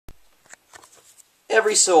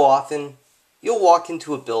every so often, you'll walk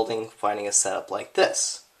into a building finding a setup like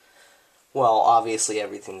this. Well, obviously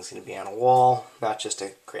everything's going to be on a wall, not just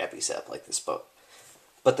a crappy setup like this, but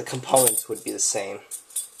the components would be the same.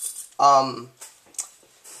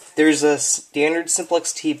 There's a standard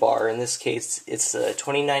Simplex T-bar. In this case, it's the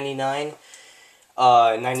 2099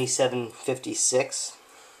 9756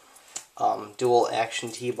 dual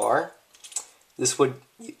action T-bar. This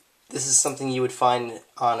is something you would find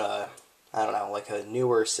on a, I don't know, like a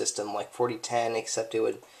newer system like 4010, except it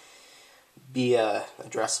would be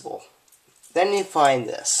addressable. Then you find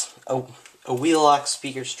this, a Wheelock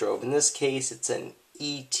Speaker strobe. In this case, it's an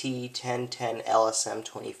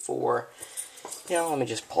ET-1080-LSM-24. Let me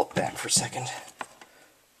just pull it back for a second.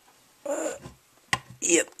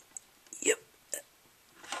 Yep.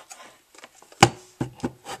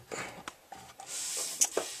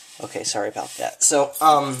 Okay, sorry about that. So,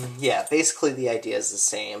 yeah, basically the idea is the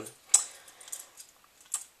same.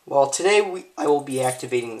 Well, today I will be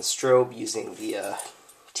activating the strobe using the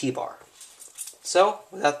T-bar. So,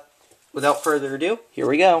 without further ado, here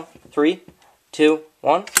we go. 3, 2,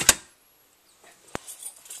 1.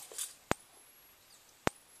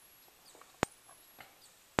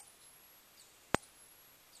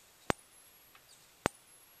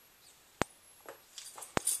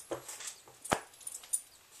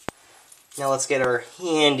 Now let's get our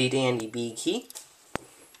handy dandy B key.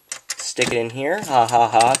 Stick it in here. Ha ha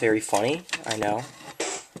ha, very funny, I know.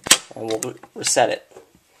 And we'll reset it.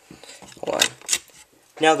 Hold on.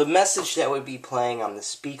 Now the message that would be playing on the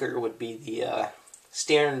speaker would be the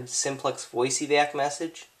standard Simplex voice evac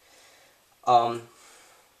message.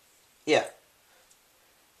 Yeah.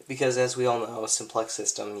 Because as we all know, a Simplex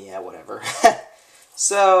system, yeah, whatever.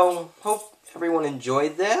 So, hope everyone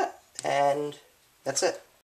enjoyed that, and that's it.